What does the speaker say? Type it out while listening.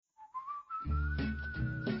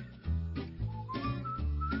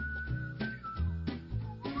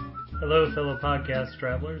Hello, fellow podcast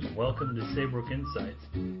travelers. Welcome to Saybrook Insights,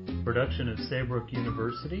 production of Saybrook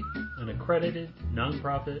University, an accredited,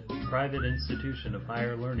 nonprofit, private institution of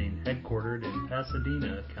higher learning headquartered in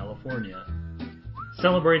Pasadena, California.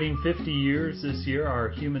 Celebrating 50 years this year, our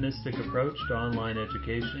humanistic approach to online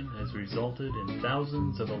education has resulted in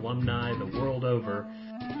thousands of alumni the world over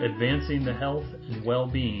advancing the health and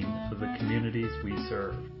well-being of the communities we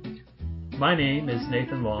serve. My name is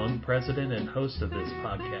Nathan Long, president and host of this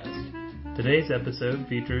podcast. Today's episode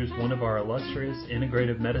features one of our illustrious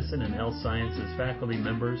integrative medicine and health sciences faculty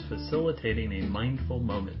members facilitating a mindful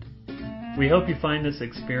moment. We hope you find this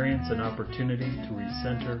experience an opportunity to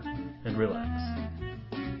recenter and relax.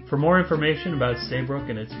 For more information about Saybrook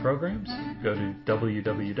and its programs, go to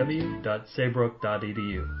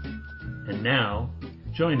www.saybrook.edu. And now,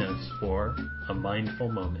 join us for a mindful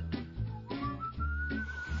moment.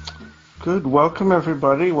 Good. Welcome,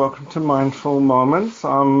 everybody. Welcome to Mindful Moments.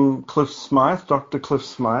 I'm Cliff Smyth, Dr. Cliff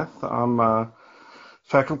Smyth. I'm a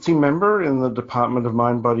faculty member in the Department of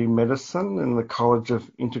Mind-Body Medicine in the College of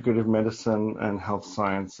Integrative Medicine and Health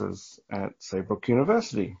Sciences at Saybrook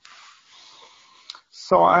University.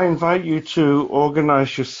 So I invite you to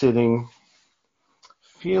organize your sitting,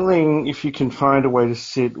 feeling if you can find a way to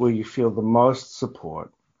sit where you feel the most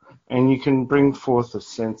support, and you can bring forth a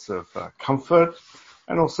sense of comfort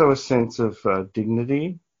and also a sense of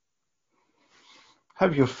dignity.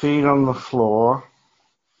 Have your feet on the floor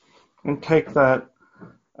and take that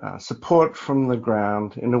support from the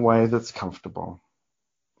ground in a way that's comfortable.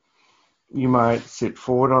 You might sit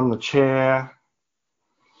forward on the chair,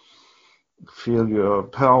 feel your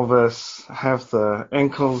pelvis, have the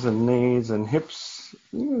ankles and knees and hips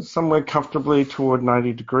somewhere comfortably toward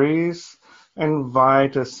 90 degrees, and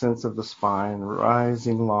invite a sense of the spine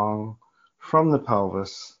rising long from the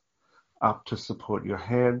pelvis up to support your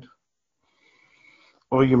head.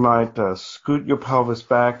 Or you might scoot your pelvis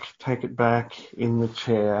back, take it back in the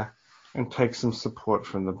chair, and take some support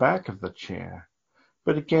from the back of the chair.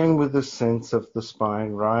 But again, with a sense of the spine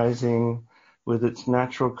rising with its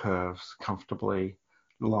natural curves comfortably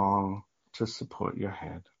long to support your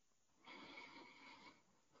head.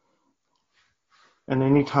 And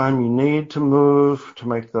anytime you need to move, to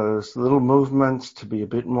make those little movements to be a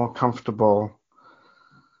bit more comfortable,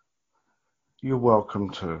 you're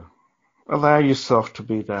welcome to. Allow yourself to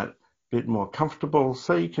be that bit more comfortable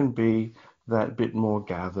so you can be that bit more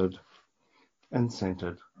gathered and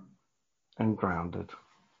centered and grounded.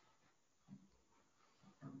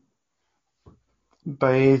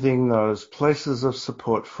 Bathing those places of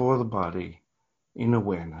support for the body in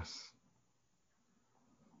awareness.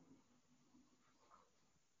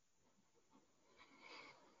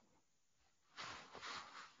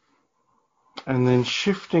 And then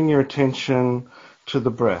shifting your attention to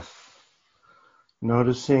the breath,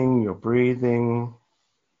 noticing your breathing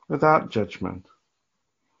without judgment.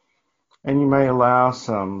 And you may allow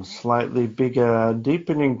some slightly bigger,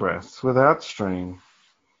 deepening breaths without strain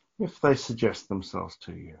if they suggest themselves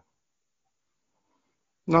to you.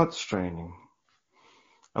 Not straining.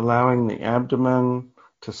 Allowing the abdomen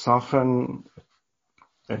to soften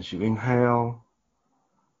as you inhale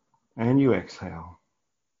and you exhale.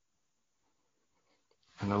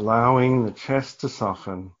 And allowing the chest to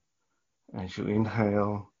soften as you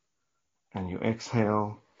inhale and you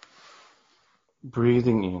exhale,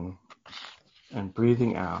 breathing in and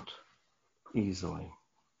breathing out easily.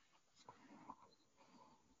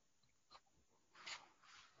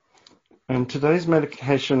 And today's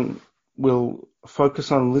meditation will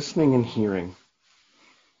focus on listening and hearing.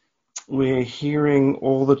 We're hearing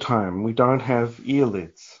all the time. We don't have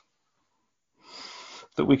earlids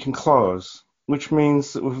that we can close, which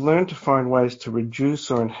means that we've learned to find ways to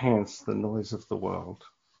reduce or enhance the noise of the world.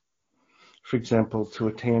 For example, to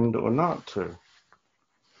attend or not to.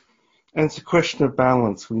 And it's a question of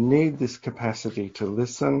balance. We need this capacity to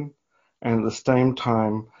listen and at the same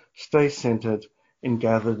time stay centered and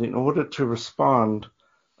gathered in order to respond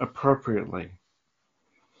appropriately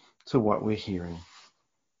to what we're hearing.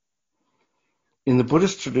 In the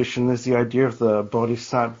Buddhist tradition, there's the idea of the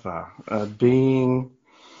bodhisattva, a being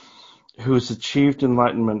who has achieved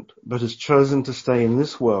enlightenment but has chosen to stay in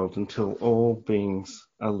this world until all beings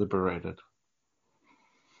are liberated.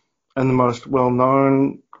 And the most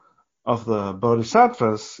well-known of the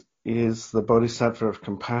bodhisattvas is the bodhisattva of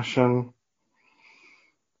compassion,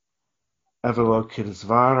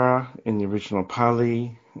 Avalokitesvara in the original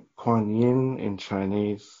Pali, Kuan Yin in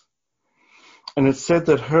Chinese. And it's said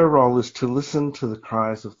that her role is to listen to the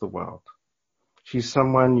cries of the world. She's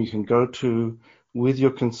someone you can go to with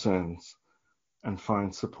your concerns and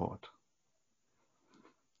find support.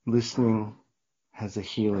 Listening has a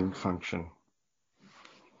healing function.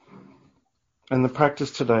 And the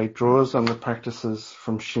practice today draws on the practices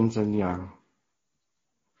from Shinzen Yang.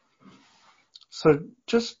 So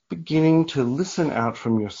just beginning to listen out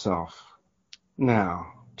from yourself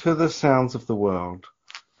now to the sounds of the world,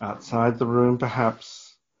 outside the room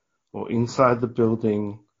perhaps, or inside the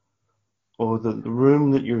building, or the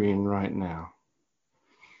room that you're in right now.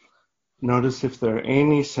 Notice if there are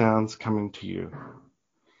any sounds coming to you.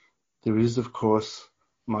 There is, of course,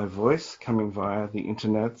 my voice coming via the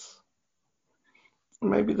internets.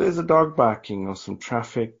 Maybe there's a dog barking or some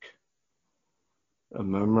traffic, a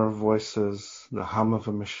murmur of voices, the hum of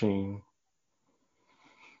a machine.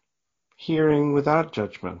 Hearing without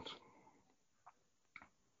judgment.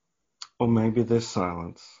 Or maybe there's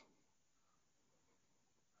silence.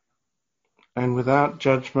 And without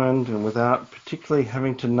judgment and without particularly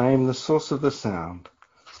having to name the source of the sound,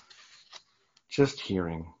 just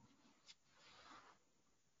hearing,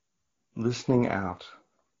 listening out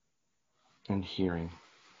and hearing,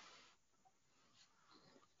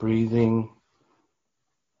 breathing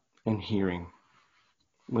and hearing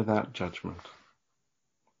without judgment.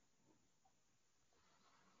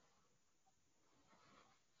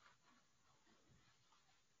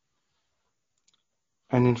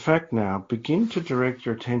 And in fact now, begin to direct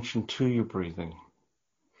your attention to your breathing.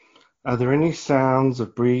 Are there any sounds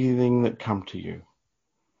of breathing that come to you?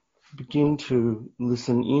 Begin to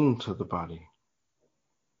listen into the body.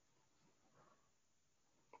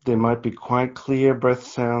 There might be quite clear breath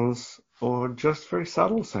sounds or just very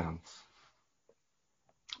subtle sounds.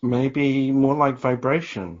 Maybe more like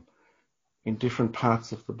vibration in different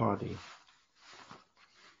parts of the body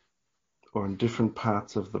or in different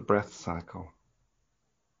parts of the breath cycle.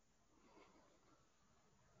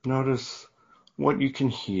 Notice what you can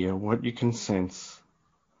hear, what you can sense.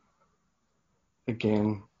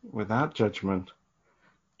 Again, without judgment,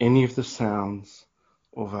 any of the sounds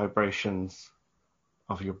or vibrations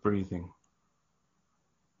of your breathing.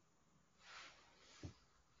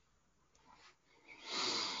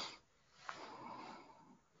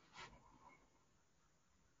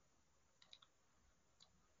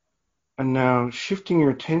 And now shifting your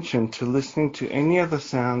attention to listening to any other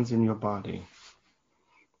sounds in your body.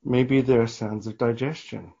 Maybe there are sounds of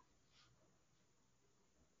digestion.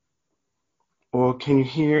 Or can you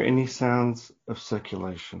hear any sounds of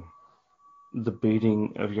circulation? The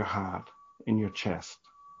beating of your heart in your chest.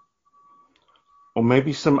 Or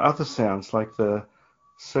maybe some other sounds like the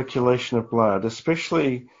circulation of blood,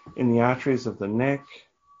 especially in the arteries of the neck.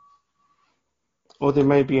 Or there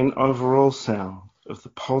may be an overall sound of the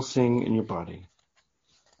pulsing in your body.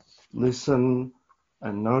 Listen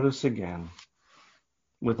and notice again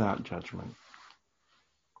without judgment.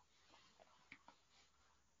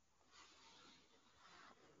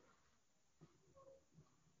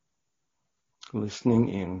 Listening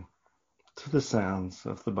in to the sounds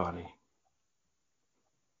of the body.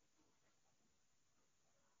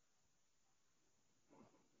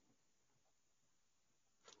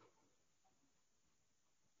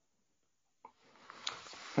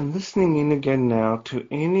 And listening in again now to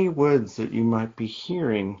any words that you might be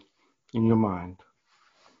hearing in your mind.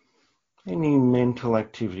 Any mental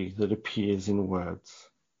activity that appears in words.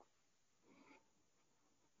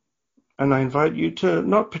 And I invite you to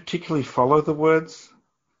not particularly follow the words.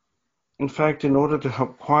 In fact, in order to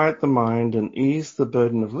help quiet the mind and ease the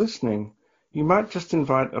burden of listening, you might just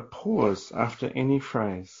invite a pause after any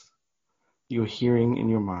phrase you're hearing in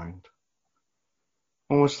your mind.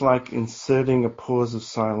 Almost like inserting a pause of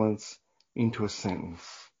silence into a sentence.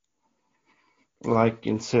 Like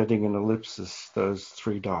inserting an ellipsis, those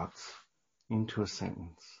 3 dots, into a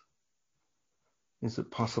sentence. Is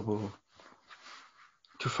it possible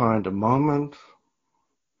to find a moment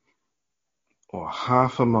or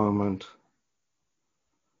half a moment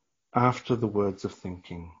after the words of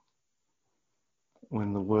thinking,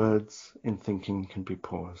 when the words in thinking can be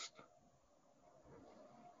paused?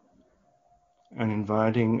 And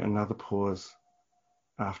inviting another pause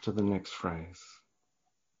after the next phrase.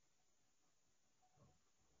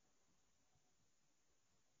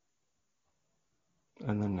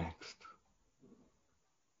 And the next.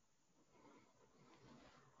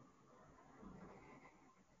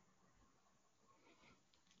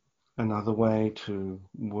 Another way to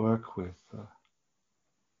work with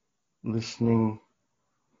listening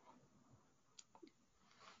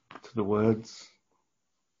to the words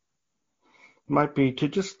might be to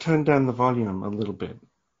just turn down the volume a little bit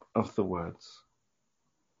of the words.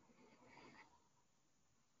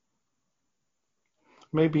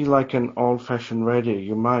 Maybe like an old-fashioned radio,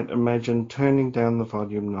 you might imagine turning down the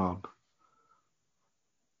volume knob.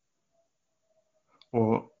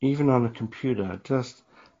 Or even on a computer, just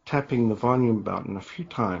tapping the volume button a few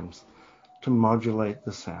times to modulate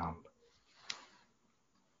the sound,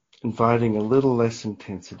 inviting a little less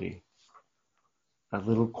intensity, a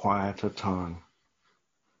little quieter tone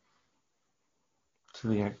to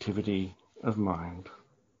the activity of mind.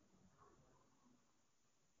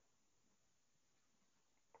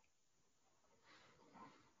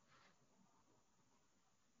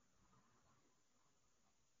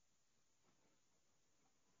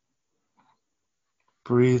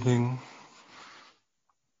 Breathing,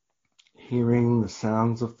 hearing the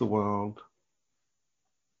sounds of the world,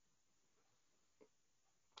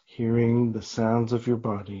 hearing the sounds of your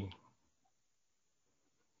body,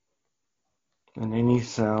 and any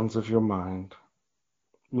sounds of your mind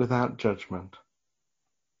without judgment,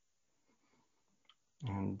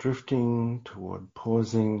 and drifting toward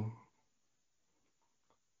pausing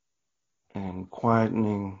and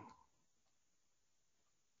quietening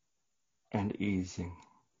and easing.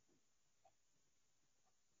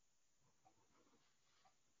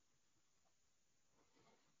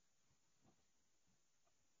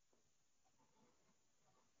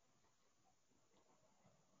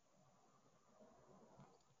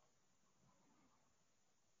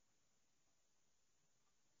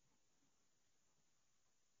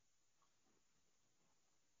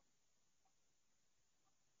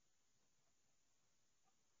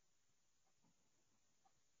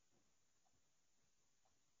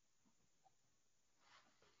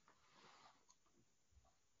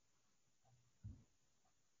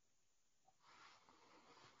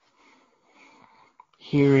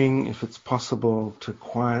 Hearing if it's possible to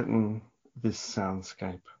quieten this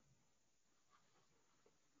soundscape.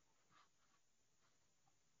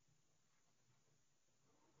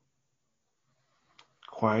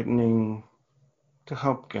 Quietening to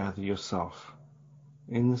help gather yourself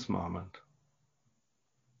in this moment.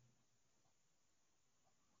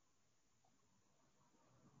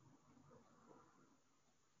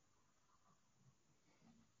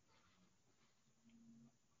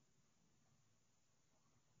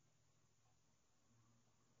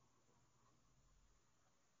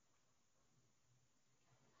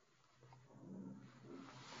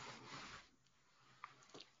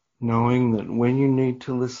 Knowing that when you need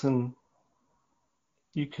to listen,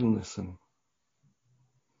 you can listen.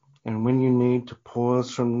 And when you need to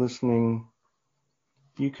pause from listening,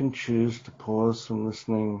 you can choose to pause from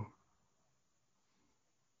listening.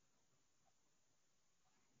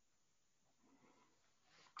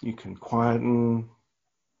 You can quieten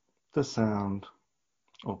the sound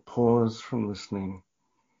or pause from listening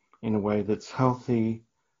in a way that's healthy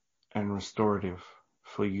and restorative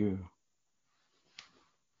for you.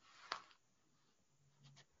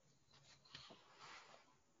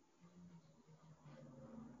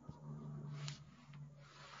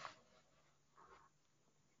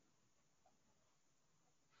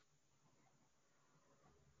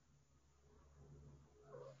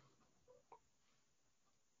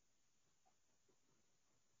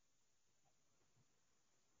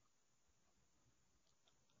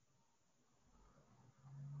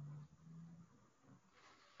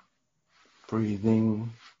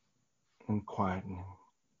 Breathing and quietening.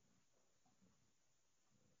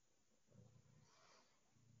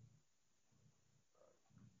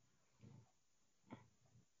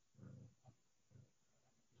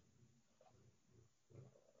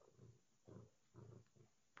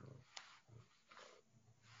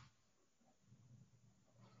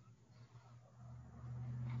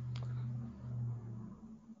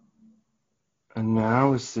 And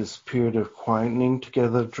now, as this period of quietening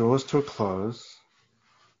together draws to a close,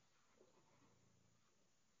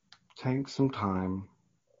 take some time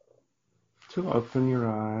to open your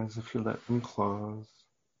eyes if you let them close.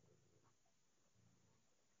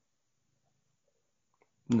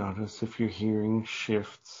 Notice if your hearing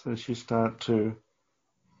shifts as you start to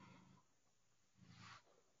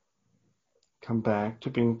come back to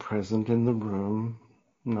being present in the room,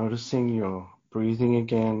 noticing your breathing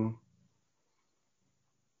again.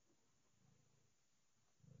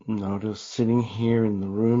 Notice sitting here in the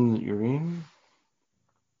room that you're in.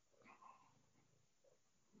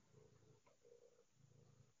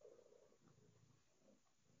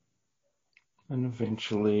 And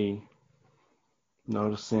eventually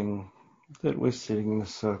noticing that we're sitting in a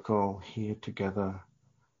circle here together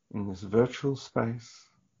in this virtual space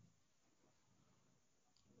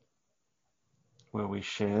where we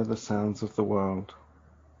share the sounds of the world.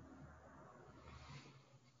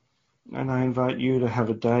 And I invite you to have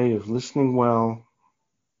a day of listening well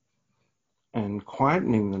and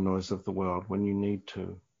quietening the noise of the world when you need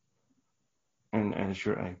to, and as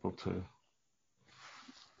you're able to.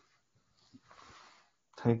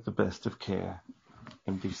 Take the best of care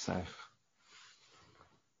and be safe.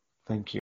 Thank you.